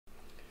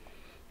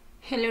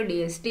Hello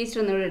dears, teacher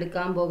ഒന്നുകൂടെ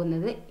എടുക്കാൻ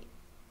പോകുന്നത്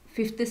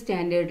 5th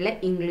സ്റ്റാൻഡേർഡിലെ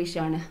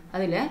ഇംഗ്ലീഷാണ്.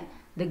 അതിൽ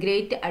ദ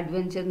ഗ്രേറ്റ്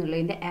അഡ്വഞ്ചർ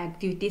എന്നുള്ളതിൻ്റെ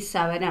ആക്ടിവിറ്റി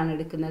 7 ആണ്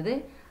എടുക്കുന്നത്.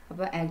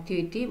 അപ്പോൾ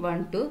ആക്ടിവിറ്റി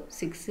 1 to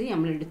 6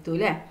 നമ്മൾ എടുത്തു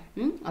അല്ലേ.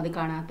 അത്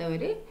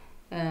കാണാത്തവർ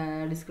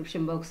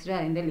ഡിസ്ക്രിപ്ഷൻ ബോക്സിൽ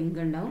അതിൻ്റെ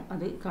ലിങ്ക് ഉണ്ടാവും,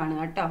 അത്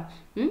കാണുക കേട്ടോ.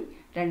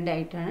 2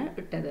 ആയിട്ടാണ്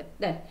ഇട്ടത്.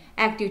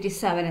 ആക്ടിവിറ്റി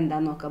 7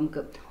 എന്താണെന്ന് നോക്കാം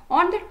നമുക്ക്.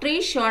 On the tree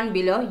Sean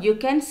below you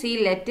can see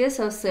letters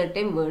of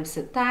certain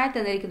words. താഴെ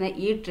തന്നിരിക്കുന്ന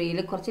ഈ ട്രീയിൽ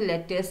കുറച്ച്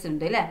ലെറ്റേഴ്സ്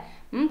ഉണ്ട് അല്ലേ,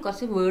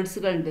 കുറച്ച്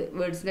വേർഡ്സുകളുണ്ട്,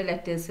 വേർഡ്സിൻ്റെ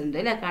ലെറ്റേഴ്സ് ഉണ്ട്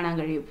അല്ലേ, കാണാൻ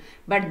കഴിയും.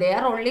 But they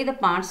are only the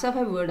parts of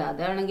A word.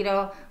 അതാണെങ്കിലോ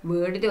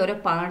വേർഡിൻ്റെ ഓരോ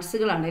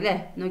പാർട്സുകളാണ് അല്ലേ.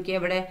 നോക്കിയാൽ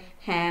ഇവിടെ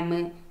Ham,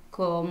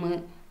 com,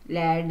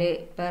 LAD,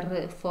 per,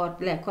 fort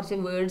അല്ലേ, കുറച്ച്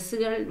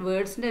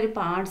വേർഡ്സിൻ്റെ ഒരു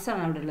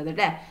പാർട്സാണ് അവിടെ ഉള്ളത്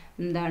അല്ലേ.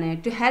 എന്താണ്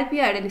to help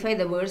you identify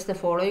the words the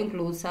following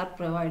clues are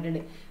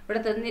provided.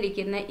 ഇവിടെ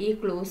തന്നിരിക്കുന്ന ഈ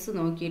ക്ലൂസ്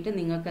നോക്കിയിട്ട്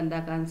നിങ്ങൾക്ക്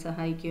എന്താക്കാൻ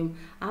സഹായിക്കും,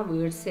 ആ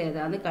വേർഡ്സ്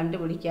ഏതാന്ന്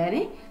കണ്ടുപിടിക്കാൻ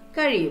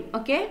കഴിയും.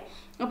 ഓക്കെ,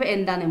 അപ്പോൾ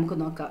എന്താന്ന് നമുക്ക്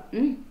നോക്കാം.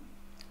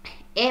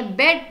 A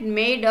bed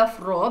made of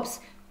ropes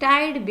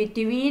Tide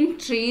between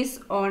trees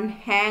on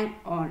hang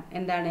on.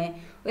 എന്താണ്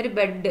ഒരു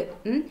ബെഡ്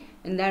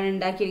എന്താണ്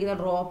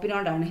ഉണ്ടാക്കിയിരിക്കുന്നത്,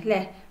 റോപ്പിനോടാണ്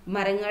അല്ലേ,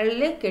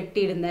 മരങ്ങളിൽ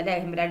കെട്ടിയിടുന്ന അല്ലേ,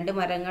 2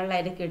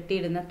 മരങ്ങളിലായിട്ട്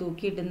കെട്ടിയിടുന്ന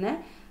തൂക്കിയിടുന്ന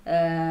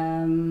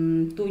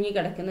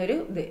തൂങ്ങിക്കിടക്കുന്ന ഒരു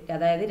ഇത്,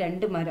 അതായത്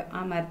 2 മരം. ആ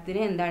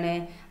മരത്തിന് എന്താണ്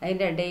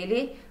അതിൻ്റെ ഇടയിൽ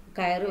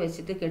കയറ്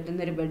വെച്ചിട്ട് കെട്ടുന്ന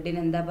ഒരു ബെഡിന്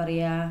എന്താ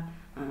പറയുക,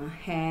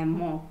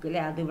 ഹാമോക്ക്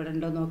അല്ലേ. അത് ഇവിടെ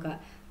ഉണ്ടോ നോക്കാം,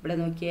 ഇവിടെ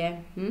നോക്കിയേ,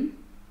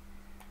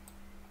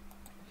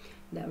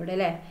 ഇവിടെ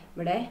അല്ലേ,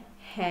 ഇവിടെ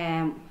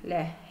ഹാം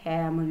അല്ലേ,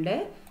 ഹാമുണ്ട്,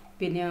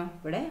 പിന്നെ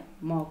ഇവിടെ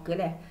മോക്ക്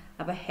അല്ലേ,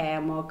 അപ്പോൾ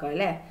ഹാമോക്ക്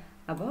അല്ലേ.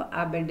 അപ്പോൾ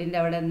ആ ബെഡിൻ്റെ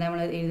അവിടെ എന്താ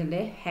നമ്മൾ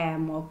എഴുതേണ്ടത്,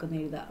 ഹാമോക്ക് എന്ന്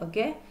എഴുതാം.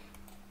 ഓക്കെ,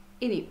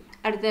 ഇനി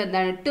അടുത്തത്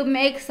എന്താണ്, to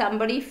make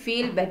somebody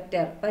feel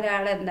better.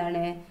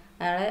 ഒരാളെന്താണ്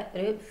അയാളെ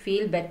ഒരു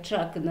ഫീൽ ബെറ്റർ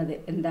ആക്കുന്നത്,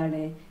 എന്താണ്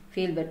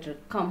ഫീൽ ബെറ്റർ,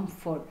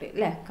 കംഫോർട്ട്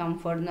അല്ലേ.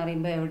 കംഫോർട്ട് എന്ന്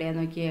പറയുമ്പോൾ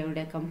എവിടെയാന്ന് നോക്കിയാൽ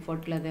എവിടെ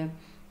കംഫോർട്ടുള്ളത്,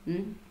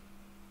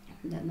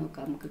 എന്താ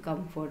നോക്കാം നമുക്ക്.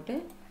 കംഫോർട്ട്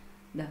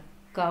ഇവിടെ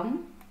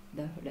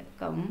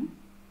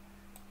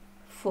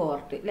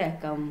കംഫോർട്ട് അല്ലേ,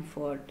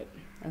 കംഫോർട്ട്.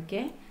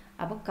 ഓക്കെ,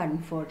 അപ്പോൾ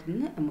കംഫോർട്ട്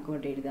എന്ന് നമുക്ക്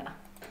ഇവിടെ എഴുതാം.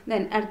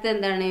 ദെൻ അടുത്ത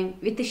എന്താണ്,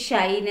 വിത്ത്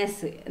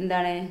ഷൈനെസ്.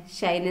 എന്താണ്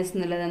ഷൈനെസ്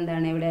എന്നുള്ളത്,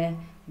 എന്താണ് ഇവിടെ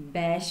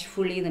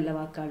ബാഷ്ഫുള്ളി എന്നുള്ള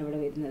വാക്കാണ് ഇവിടെ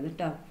വരുന്നത്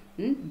കേട്ടോ.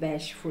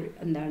 ബാഷ്ഫുൾ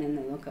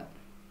എന്താണെന്ന് നോക്കാം.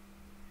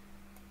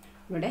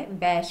 ഇവിടെ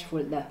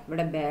ബാഷ്ഫുൾ,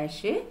 ഇവിടെ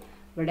ബാഷ്,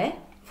 ഇവിടെ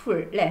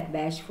ഫുൾ അല്ലേ,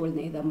 ബാഷ്ഫുൾ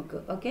എന്ന് എഴുതാം നമുക്ക്.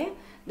 ഓക്കെ,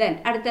 ദെൻ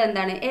അടുത്ത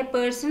എന്താണ്, A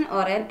person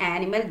or an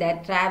animal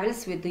that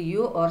travels with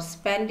you or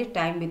spend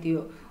time with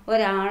you.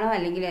 ഒരാളോ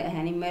അല്ലെങ്കിൽ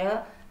ആനിമലോ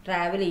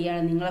ട്രാവൽ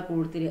ചെയ്യുകയാണ് നിങ്ങളെ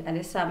കൂടുതൽ,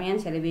 അല്ലെങ്കിൽ സമയം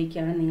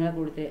ചെലവഴിക്കുകയാണ് നിങ്ങളെ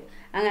കൂടുതൽ,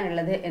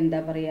 അങ്ങനെയുള്ളത് എന്താ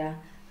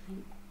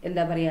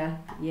പറയുക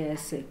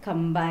യെസ്,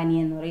 കമ്പാനി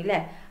എന്ന് പറയും അല്ലേ.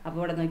 അപ്പോൾ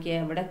ഇവിടെ നോക്കിയാൽ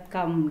ഇവിടെ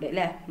കംഡ്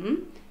അല്ലേ,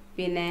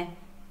 പിന്നെ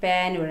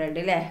പാൻ ഇവിടെ ഉണ്ട്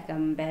അല്ലേ,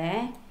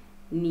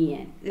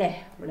 കമ്പാനിയൻ അല്ലേ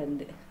ഇവിടെ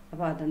ഉണ്ട്.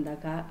 അപ്പോൾ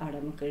അതെന്താക്കാം അവിടെ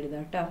നമുക്ക്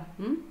എഴുതാം കേട്ടോ.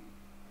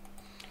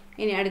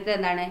 ഇനി അടുത്ത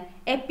എന്താണ്,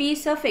 A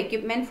piece of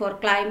equipment for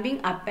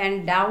climbing up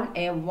and down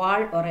A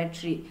wall or A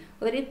tree.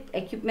 ഒരു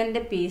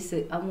എക്യുപ്മെൻ്റ് പീസ്,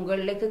 ആ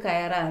മുകളിലേക്ക്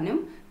കയറാനും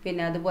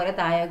പിന്നെ അതുപോലെ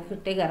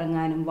താഴോട്ടേക്ക്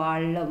ഇറങ്ങാനും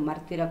വാളിലും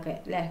മരത്തിലൊക്കെ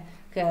അല്ലേ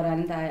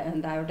കയറാനും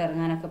താഴോട്ട്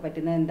ഇറങ്ങാനൊക്കെ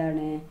പറ്റുന്നത്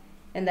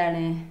എന്താ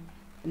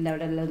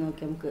ഇവിടെ ഉള്ളത്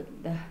നോക്കി നമുക്ക്.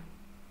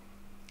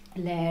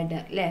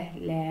 ലാഡർ അല്ലേ,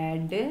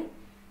 ലാഡർ,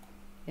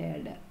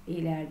 ഈ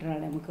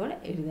ലാഡറാണ് നമുക്ക് ഇവിടെ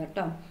എഴുതാം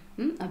കേട്ടോ.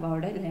 അപ്പോൾ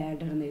അവിടെ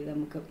ലാഡർ എന്ന് എഴുതാം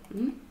നമുക്ക്.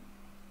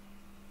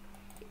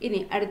 ഇനി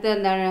അടുത്ത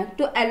എന്താണ്,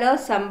 to hello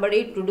somebody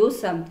to do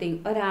something.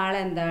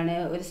 ഒരാളെന്താണ്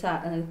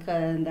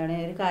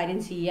ഒരു കാര്യം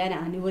ചെയ്യാൻ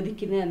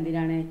അനുവദിക്കുന്നത്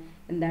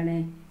എന്താണ്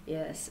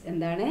യെസ്,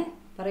 എന്താണ്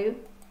പറയൂ,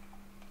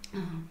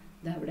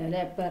 അവിടെ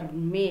അല്ലേ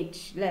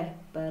പെർമിറ്റ് അല്ലേ,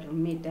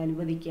 പെർമിറ്റ്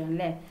അനുവദിക്കുകയാണ്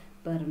അല്ലേ,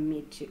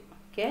 പെർമിറ്റ്.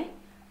 ഓക്കെ,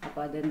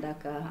 അപ്പോൾ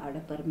അതെന്താക്കുക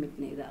അവിടെ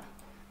പെർമിറ്റിന് ഇതാ.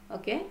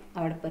 ഓക്കെ,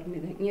 അവിടെ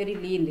പെർമിറ്റ്. ഇനി ഒരു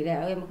ലീ ഉണ്ട് അല്ലേ,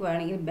 അത് നമുക്ക്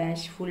വേണമെങ്കിൽ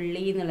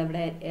ബാഷ്ഫുള്ളി എന്നുള്ള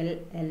ഇവിടെ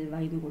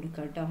LY എന്ന്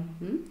കൊടുക്കാം കേട്ടോ.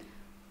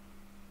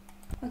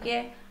 ഓക്കെ,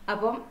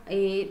 അപ്പം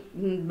ഈ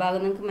ഭാഗം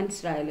നിങ്ങൾക്ക്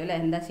മനസ്സിലായല്ലോ അല്ലേ,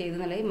 എന്താ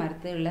ചെയ്തെന്നുള്ളത്.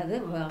 മരത്തിലുള്ളത്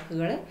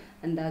വാക്കുകൾ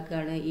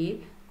എന്താക്കുകയാണ്, ഈ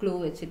ക്ലൂ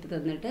വെച്ചിട്ട്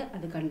തന്നിട്ട്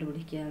അത്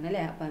കണ്ടുപിടിക്കുകയാണ്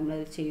അല്ലേ. അപ്പോൾ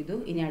നമ്മളത് ചെയ്തു.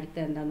 ഇനി അടുത്ത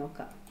എന്താ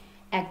നോക്കാം.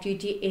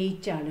 ആക്ടിവിറ്റി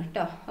 8 ആണ്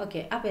കേട്ടോ. ഓക്കെ,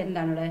 അപ്പോൾ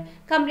എന്താണ് ഇവിടെ,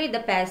 complete the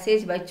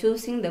passage by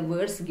choosing the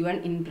words given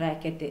in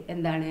bracket.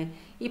 എന്താണ്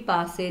ഈ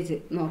പാസേജ്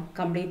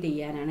കംപ്ലീറ്റ്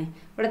ചെയ്യാനാണ്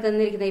ഇവിടെ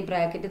തന്നിരിക്കുന്ന, ഈ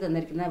ബ്രാക്കറ്റ്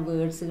തന്നിരിക്കുന്ന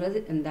വേർഡ്സുകൾ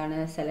എന്താണ്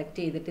സെലക്ട്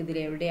ചെയ്തിട്ട്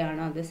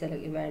ഇതിലെവിടെയാണോ അത്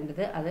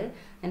വേണ്ടത് അത്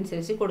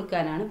അനുസരിച്ച്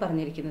കൊടുക്കാനാണ്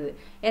പറഞ്ഞിരിക്കുന്നത്.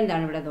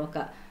 എന്താണ് ഇവിടെ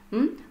നോക്കാം.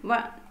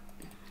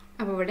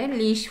 അപ്പോൾ ഇവിടെ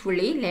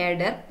ലീഷ്ഫുള്ളി,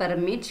 ലേഡർ,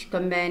 പെർമിറ്റ്,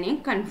 കമ്പാനിയൻ,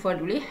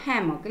 കംഫർട്ടബിളി,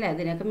 ഹാമോക്ക് അല്ലേ,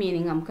 അതിനൊക്കെ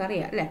മീനിങ്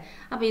നമുക്കറിയാം അല്ലേ.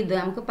 അപ്പോൾ ഇത്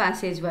നമുക്ക്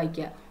പാസേജ്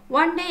വായിക്കാം.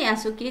 One day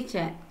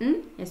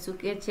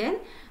Yasuki-chan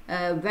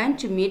went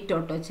to meet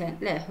Toto-chan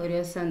അല്ലേ. ഒരു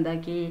ദിവസം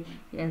എന്താക്കി,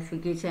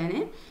 യാസുക്കി-chan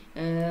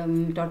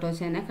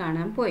ടോട്ടോ-ചാനെ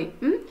കാണാൻ പോയി.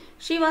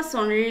 She was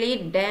only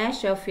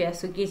dash of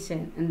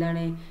Yasuki-chan.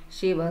 എന്താണ്,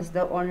 she was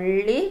the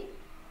only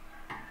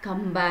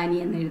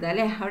companion എന്ന് എഴുതാം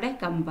അല്ലേ, അവിടെ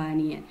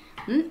കമ്പാനിയൻ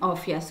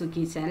ഓഫ്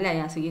യാസുക്കി-chan അല്ലേ.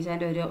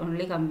 യാസുക്കി-chaൻ്റെ ഒരു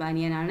ഓൺലി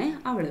കമ്പാനിയനാണ്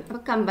അവൾ.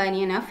 അപ്പോൾ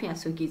കമ്പാനിയൻ ഓഫ്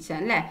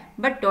യാസുക്കി-chan അല്ലേ.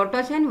 But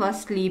ടോട്ടോ-chan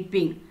was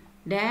sleeping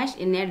dash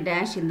in A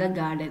dash in the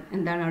garden.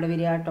 എന്താണ് അവിടെ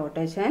വരിക,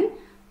 ടോട്ടോ-chan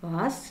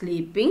വാസ്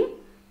സ്ലീപ്പിംഗ്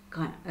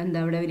എന്താ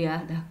ഇവിടെ വരിക,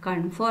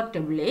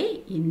 കംഫർട്ടബിളി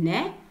ഇൻ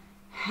എ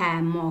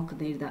ഹാമോക്ക്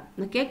എന്ന് എഴുതാം.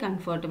 ഓക്കെ,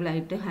 കംഫർട്ടബിൾ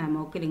ആയിട്ട്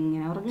ഹാമോക്കിൽ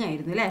ഇങ്ങനെ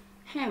ഉറങ്ങായിരുന്നു അല്ലേ.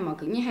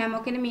 ഹാമോക്ക്, ഇനി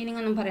ഹാമോക്കിൻ്റെ മീനിങ്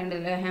ഒന്നും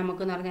പറയണ്ടല്ലോ.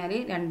 ഹാമോക്ക് എന്ന് പറഞ്ഞാൽ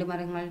രണ്ട്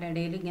മരങ്ങളുടെ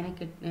ഇടയിൽ ഇങ്ങനെ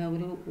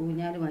ഒരു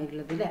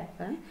ഊഞ്ഞാലുമായിട്ടുള്ളത് അല്ലേ.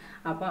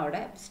 അപ്പോൾ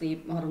അവിടെ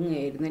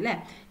ഉറങ്ങുകയായിരുന്നു അല്ലേ.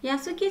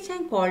 യാസുക്കി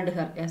ചാൻ കോൾഡ്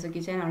ഹെർ,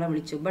 യാസുക്കി ചാൻ അവളെ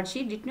വിളിച്ചു. But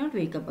she did not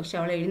wake up, പക്ഷെ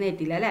അവളെ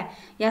എഴുന്നേറ്റില്ല അല്ലേ.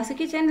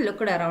 യാസുക്കി ചാൻ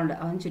ലുക്ക്ഡ് അറൗണ്ട്,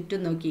 അവൻ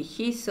ചുറ്റും നോക്കി.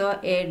 ഹി സോ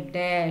എ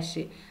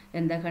ഡാഷ്,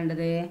 എന്താ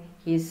കണ്ടത്,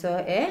 ഹി സോ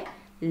എ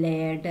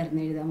ലേഡർ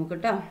എന്ന് എഴുതാം നമുക്ക്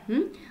കേട്ടോ.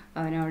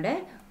 അവനവിടെ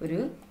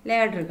ഒരു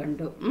ലേഡർ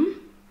കണ്ടു,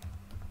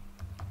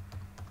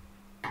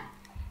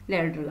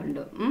 ലേഡർ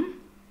കണ്ടു.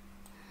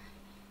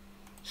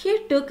 He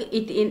took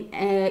it in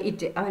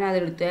it, അവൻ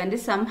അതെടുത്തു. And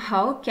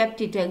somehow kept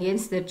it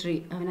against the tree,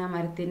 അവൻ ആ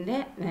മരത്തിൻ്റെ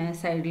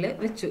സൈഡിൽ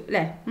വെച്ചു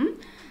അല്ലേ,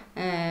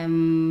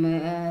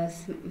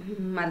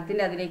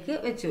 മരത്തിൻ്റെ അതിലേക്ക്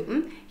വെച്ചു.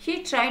 He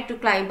tried to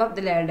climb up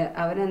the ladder,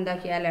 അവൻ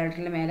എന്താക്കി ആ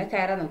ലാഡറിൻ്റെ മേലെ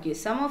കയറാൻ നോക്കി.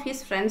 Some of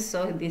his friends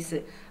saw this,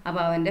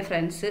 അപ്പോൾ അവൻ്റെ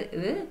ഫ്രണ്ട്സ്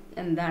ഇത്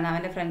എന്താണ്,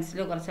 അവൻ്റെ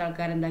ഫ്രണ്ട്സിൽ കുറച്ച്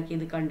ആൾക്കാർ എന്താക്കി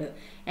ഇത് കണ്ടു.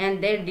 And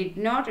they did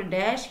not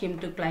dash him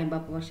to climb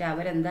up, പക്ഷെ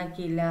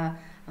അവരെന്താക്കിയില്ല,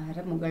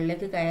 അവരെ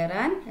മുകളിലേക്ക്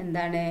കയറാൻ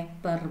എന്താണ്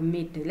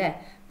പെർമിറ്റ് അല്ലേ,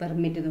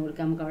 പെർമിറ്റ് എന്ന്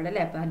കൊടുക്കാം നമുക്ക് അവിടെ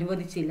അല്ലേ,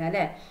 അനുവദിച്ചില്ല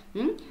അല്ലേ,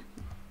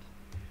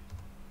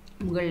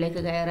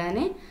 മുകളിലേക്ക് കയറാൻ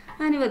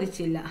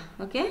അനുവദിച്ചില്ല.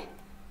 Okay,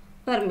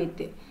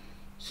 permit.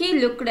 He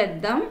looked at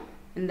dum,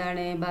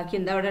 എന്താണ് ബാക്കി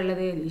എന്താ അവിടെ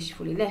ഉള്ളത്,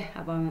 ലീഷ്ഫുള്ളി അല്ലേ.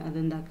 അപ്പം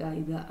അതെന്താക്കുക,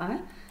 ഇത് ആ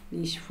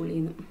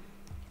ലീഷ്ഫുള്ളിന്ന്.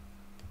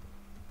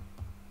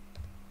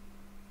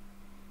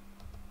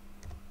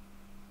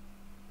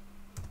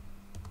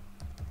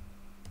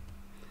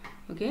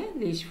 ഓക്കെ,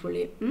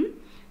 ലീഷ്ഫുള്ളി.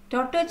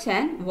 ടോട്ടോ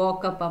ചാൻ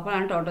വോക്കപ്പ്,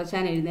 അപ്പോഴാണ് ടോട്ടോ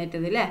ചാൻ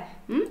എഴുന്നേറ്റത് അല്ലേ.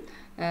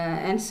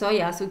 And so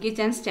Yasuaki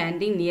Chan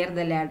standing near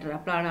the ladder,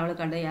 അപ്പോഴാണ് അവൾ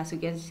കണ്ടത്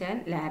യാസുക്കി ചാൻ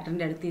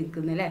ലാഡറിൻ്റെ അടുത്ത്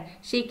നിൽക്കുന്നത് അല്ലേ.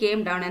 She came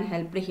down and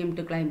helped him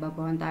to climb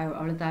up,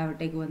 അവൾ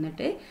താഴോട്ടേക്ക്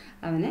വന്നിട്ട്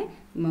അവനെ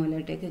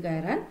മുകളിലോട്ടേക്ക്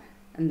കയറാൻ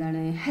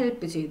എന്താണ്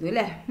ഹെൽപ്പ് ചെയ്തു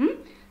അല്ലേ.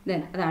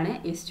 ദെൻ അതാണ്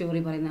ഈ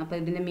സ്റ്റോറി പറയുന്നത്. അപ്പോൾ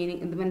ഇതിൻ്റെ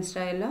മീനിങ് ഇത്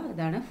മനസ്സിലായല്ലോ,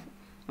 ഇതാണ്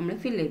നമ്മൾ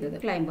ഫിൽ ചെയ്തത്,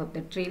 ക്ലൈംബ് അപ്പ്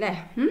ദ ട്രീ അല്ലേ.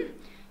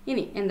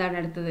 ഇനി എന്താണ്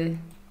അടുത്തത്,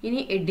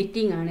 ഇനി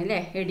എഡിറ്റിംഗ് ആണ്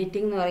അല്ലേ.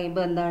 എഡിറ്റിംഗ് എന്ന്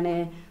പറയുമ്പോൾ എന്താണ്,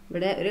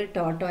 ഇവിടെ ഒരു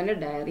ടോട്ടോൻ്റെ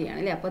ഡയറിയാണ്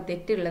അല്ലേ. അപ്പോൾ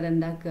തെറ്റുള്ളത്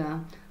എന്താക്കുക,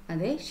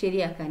 അത്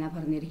ശരിയാക്കാനാണ്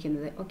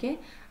പറഞ്ഞിരിക്കുന്നത്. ഓക്കെ,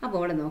 അപ്പോൾ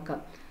ഇവിടെ നോക്കാം.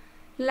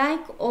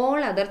 Like all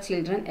other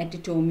children at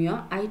ടോമിയോ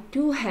I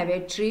to have A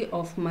tree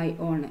of my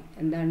own,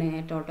 എന്താണ്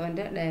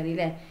ടോട്ടോൻ്റെ ഡയറി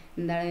അല്ലേ.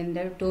 എന്താണ്,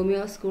 എൻ്റെ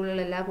ടോമിയോ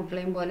സ്കൂളിലുള്ള എല്ലാ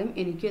കുട്ടികളെയും പോലും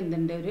എനിക്കും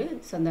എന്തുണ്ട്, ഒരു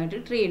സ്വന്തമായിട്ട്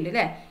ട്രീ ഉണ്ട്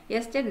അല്ലേ.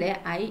 Yesterday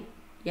I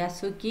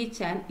Yasuaki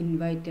Chan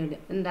invited,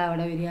 എന്താ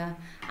അവിടെ വരിക,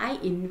 I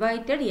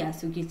invited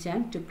Yasuaki Chan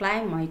to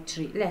climb my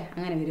tree അല്ലേ,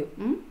 അങ്ങനെ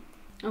വരും.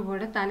 അപ്പോൾ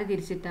ഇവിടെ തല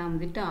തിരിച്ചിട്ടാൽ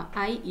മതി കേട്ടോ.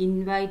 I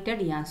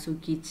invited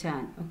Yasuaki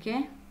Chan. Okay,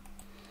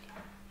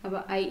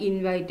 അപ്പോൾ I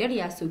invited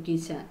Yasuaki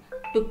Chan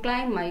to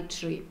climb my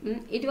tree.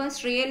 It was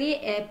really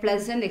A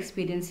pleasant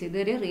experience,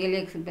 ഇതൊരു റിയലി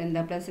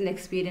എന്താ പ്ലസൻറ്റ്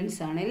എക്സ്പീരിയൻസ്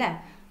ആണ് അല്ലേ.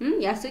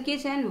 യാസുക്കി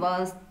ചാൻ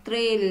വാസ്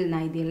ത്രിൽ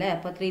നൈതി അല്ലേ.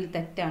 അപ്പോൾ ത്രിൽ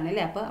തെറ്റാണ്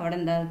അല്ലേ. അപ്പോൾ അവിടെ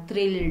എന്താ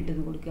ത്രിൽഡ്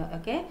എന്ന് കൊടുക്കുക.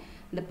 ഓക്കെ,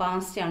 ഇത്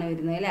പാസ്റ്റ് ആണ്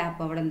വരുന്നത് അല്ലേ.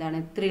 അപ്പോൾ അവിടെ എന്താണ്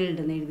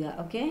ത്രിൽഡ് എന്ന് എഴുതുക.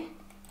 ഓക്കെ,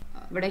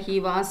 ഇവിടെ ഹി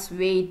വാസ്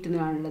വെയിറ്റ്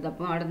എന്നാണുള്ളത്.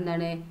 അപ്പോൾ അവിടെ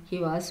എന്താണ്, he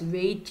was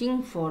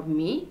waiting for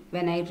me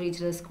when I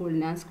reach the school,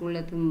 ഞാൻ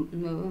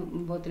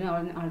സ്കൂളിലെത്തുമ്പോഴത്തേനും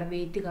അവിടെ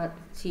വെയിറ്റ്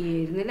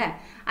ചെയ്യുമായിരുന്നു അല്ലേ.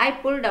 I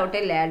pulled out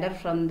A ladder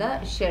from the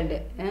shed,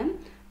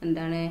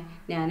 എന്താണ്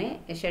ഞാൻ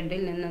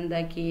ഷെഡിൽ നിന്ന്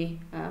എന്താക്കി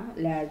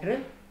ലാഡർ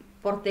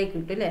പുറത്തേക്ക്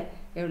ഇട്ടു അല്ലേ.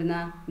 എവിടുന്ന,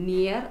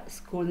 നിയർ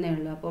സ്കൂളിൽ നിന്നേ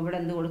ഉള്ളൂ. അപ്പോൾ ഇവിടെ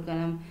എന്ത്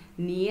കൊടുക്കണം,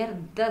 നിയർ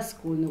ദ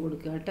സ്കൂളിൽ നിന്ന്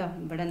കൊടുക്കുക കേട്ടോ.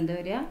 ഇവിടെ എന്താ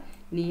വരിക,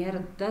 നിയർ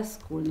ദ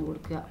സ്കൂളിൽ നിന്ന്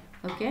കൊടുക്കുക.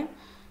 Okay,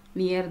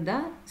 near the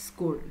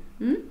school.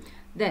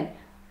 Then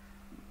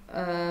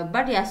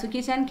but Yasuaki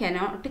Chan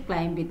cannot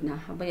climb it നാ,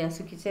 അപ്പോൾ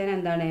യാസുക്കി ചാൻ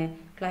എന്താണ്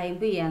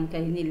ക്ലൈംബ് ചെയ്യാൻ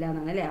കഴിയുന്നില്ല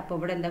എന്നാണ് അല്ലേ. അപ്പോൾ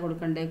ഇവിടെ എന്താ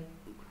കൊടുക്കേണ്ടത്,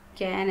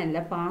 ക്യാൻ അല്ല,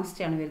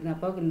 പാസ്റ്റ് ആണ് വരുന്നത്.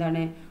 അപ്പോൾ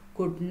എന്താണ്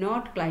കുഡ്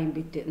നോട്ട് ക്ലൈംബ്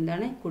ഇറ്റ്,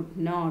 എന്താണ് കുഡ്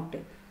നോട്ട്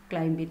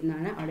ക്ലൈംബ് ഇറ്റ്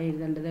എന്നാണ് അവിടെ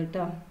എഴുതേണ്ടത്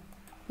കേട്ടോ.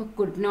 അപ്പോൾ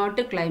could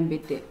not climb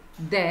it.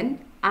 Then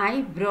I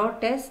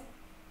brought A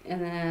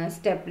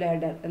step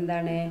ladder,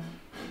 എന്താണ്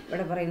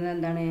ഇവിടെ പറയുന്നത്,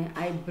 എന്താണ്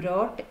I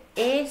brought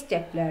A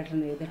step ladder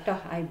എന്ന് എഴുതുക കേട്ടോ.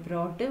 ഐ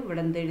ബ്രോട്ട്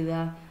ഇവിടെ എന്ത് എഴുതുക,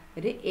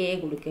 ഒരു എ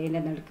കൊടുക്കുക അതിൻ്റെ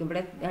നടുക്ക്.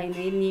 ഇവിടെ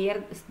നിയർ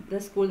ദ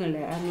സ്കൂൾ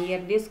എന്നുള്ളത്, ആ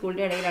നിയർ ദി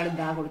സ്കൂളിൻ്റെ ഇടയിലാണ്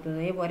ഇതാ കൊടുത്തത്.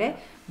 അതേപോലെ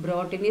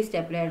ബ്രോട്ടിൻ്റെയും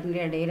സ്റ്റെപ്പ്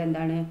ലാഡറിൻ്റെ ഇടയിൽ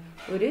എന്താണ്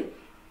ഒരു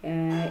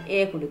എ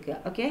കൊടുക്കുക.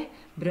 Okay,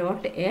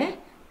 brought A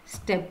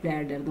step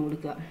ladder എന്ന്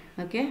കൊടുക്കുക.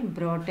 Okay,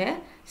 brought A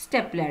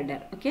step ladder.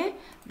 Okay,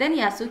 then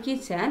Yasuaki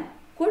Chan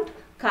could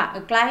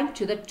climb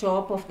to the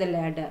top of the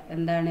ladder,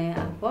 എന്താണ്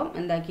അപ്പം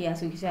എന്താക്കി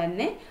യാസുക്കി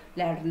ചാനിന്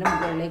ലാഡറിൻ്റെ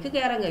മുകളിലേക്ക്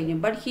കയറാൻ കഴിഞ്ഞു.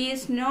 But he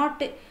is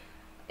not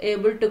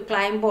able to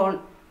climb on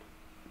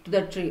to the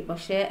tree,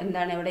 പക്ഷേ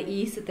എന്താണ് ഇവിടെ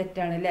ഈസ്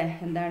തെറ്റാണ് അല്ലേ.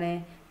 എന്താണ്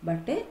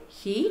ബട്ട്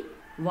ഹി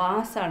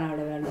വാസ് ആണ്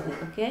അവിടെ വേണ്ടത്.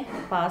 ഓക്കെ,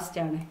 പാസ്റ്റ്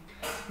ആണ്.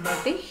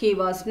 But he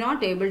was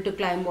not able to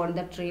climb on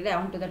the tree അല്ലേ,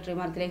 ഓൺ ടു ദ ട്രീ,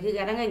 മരത്തിലേക്ക്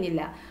കയറാൻ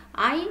കഴിഞ്ഞില്ല.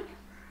 I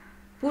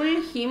pull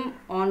him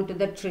on to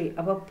the tree,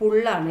 അപ്പോൾ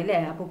പുള്ളാണ് അല്ലേ.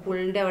 അപ്പോൾ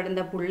പുള്ളിൻ്റെ അവിടെ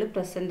എന്താ, പുള്ള്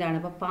പ്രസൻ്റ് ആണ്,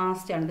 അപ്പോൾ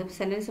പാസ്റ്റ് ആണ്. ഇത്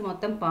സെൻറ്റൻസ്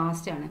മൊത്തം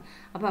പാസ്റ്റ് ആണ്.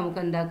 അപ്പോൾ നമുക്ക്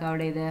എന്താക്കാം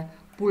അവിടെ ഇത്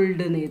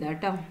പുൾഡ് എന്ന് എഴുതാം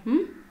കേട്ടോ.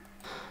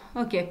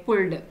 Okay,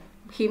 pulled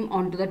him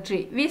onto the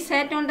tree. We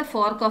sat on the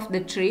fork of the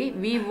tree.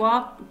 We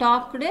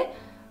talked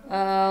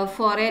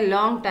four A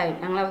long time.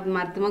 ഞങ്ങൾ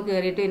മരത്തുമ്പോൾ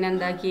കയറിയിട്ട് പിന്നെ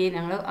എന്താക്കി,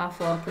 ഞങ്ങൾ ആ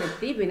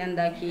ഫോർക്കിലെത്തി. പിന്നെ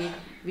എന്താക്കി,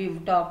 V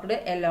talked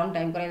A long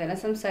time, കുറേ നേരം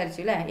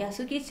സംസാരിച്ചു അല്ലേ.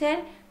 Yasuaki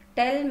Z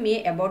tell me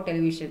about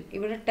television.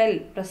 ഇവിടെ ടെൽ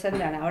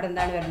പ്രസന്റ് ആണ്, അവിടെ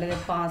എന്താണ് വരേണ്ടത്,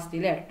 പാസ്റ്റ്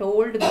അല്ലേ.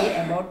 Told me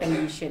about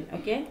television.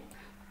 Okay,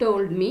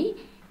 told me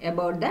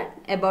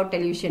about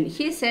television.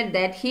 He said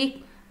that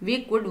we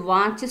could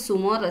watch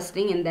sumo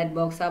wrestling in that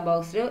box. ആ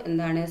ബോക്സിൽ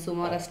എന്താണ്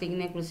സുമോ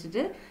റെസ്ലിങ്ങിനെ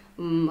കുറിച്ചിട്ട്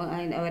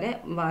അവരെ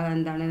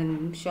എന്താണ്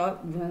ഷോ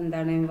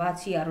എന്താണ്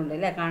വാച്ച് ചെയ്യാറുണ്ട്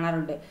അല്ലേ,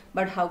 കാണാറുണ്ട്.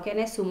 But how can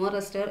A sumo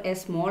റെസ്റ്റർ A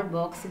small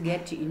box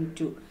get in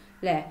to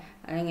അല്ലേ,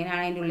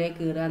 എങ്ങനെയാണ് അതിൻ്റെ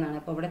ഉള്ളിലേക്ക് കയറുക എന്നാണ്.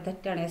 അപ്പോൾ ഇവിടെ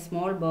തെറ്റാണ്. A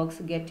small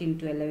box get in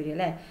to അല്ല വരിക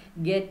അല്ലേ,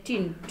 get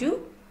in to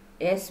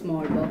A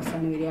small box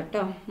ആണ് വരിക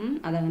കേട്ടോ.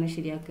 അതങ്ങനെ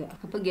ശരിയാക്കുക.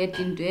 അപ്പോൾ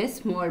get in to A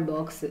small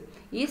box.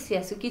 Is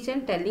യസുക്കി-ചൻ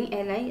telling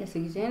a lie.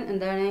 യസുക്കി-ചൻ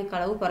എന്താണ്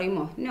കളവ്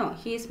പറയുമോ? No,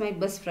 he is my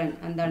best friend.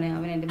 എന്താണ്,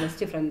 അവൻ എൻ്റെ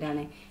ബെസ്റ്റ്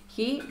ഫ്രണ്ടാണ്.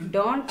 He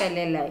don't tell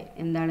a lie.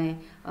 എന്താണ്,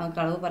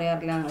 കളവ്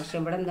പറയാറില്ല. പക്ഷെ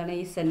ഇവിടെ എന്താണ്,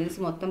 ഈ സെൻറ്റൻസ്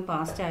മൊത്തം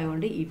പാസ്റ്റ്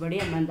ആയതുകൊണ്ട് ഇവിടെ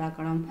നമ്മൾ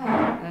എന്താക്കണം,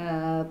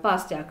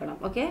 പാസ്റ്റ് ആക്കണം.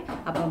 ഓക്കെ,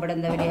 അപ്പോൾ ഇവിടെ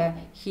എന്താ വരിക,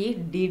 he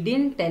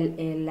didn't tell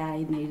a lie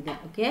എന്ന് എഴുതുക.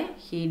 ഓക്കെ,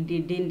 ഹി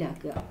ഡിഡിൻ്റ്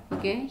ആക്കുക.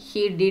 Okay,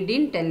 he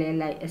didn't tell a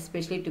lie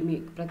especially to me.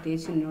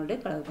 പ്രത്യേകിച്ച് എന്നോട്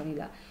കളവ്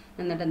പറയില്ല.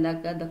 എന്നിട്ട്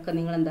എന്താക്കുക, ഇതൊക്കെ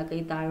നിങ്ങൾ എന്താക്കുക,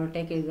 ഈ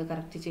താഴോട്ടേക്ക് എഴുതുക.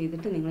 കറക്റ്റ്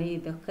ചെയ്തിട്ട് നിങ്ങൾ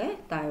ഇതൊക്കെ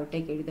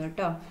താഴോട്ടേക്ക് എഴുതുക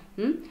കേട്ടോ.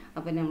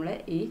 അപ്പം നമ്മുടെ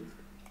ഈ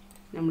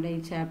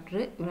ചാപ്റ്റർ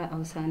ഇവിടെ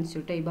അവസാനിച്ചു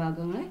കേട്ടോ, ഈ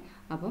ഭാഗങ്ങൾ.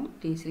 അപ്പം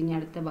ടീച്ചറിങ്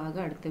അടുത്ത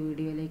ഭാഗം അടുത്ത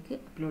വീഡിയോയിലേക്ക്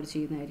അപ്ലോഡ്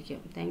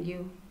ചെയ്യുന്നതായിരിക്കും. Thank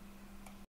you.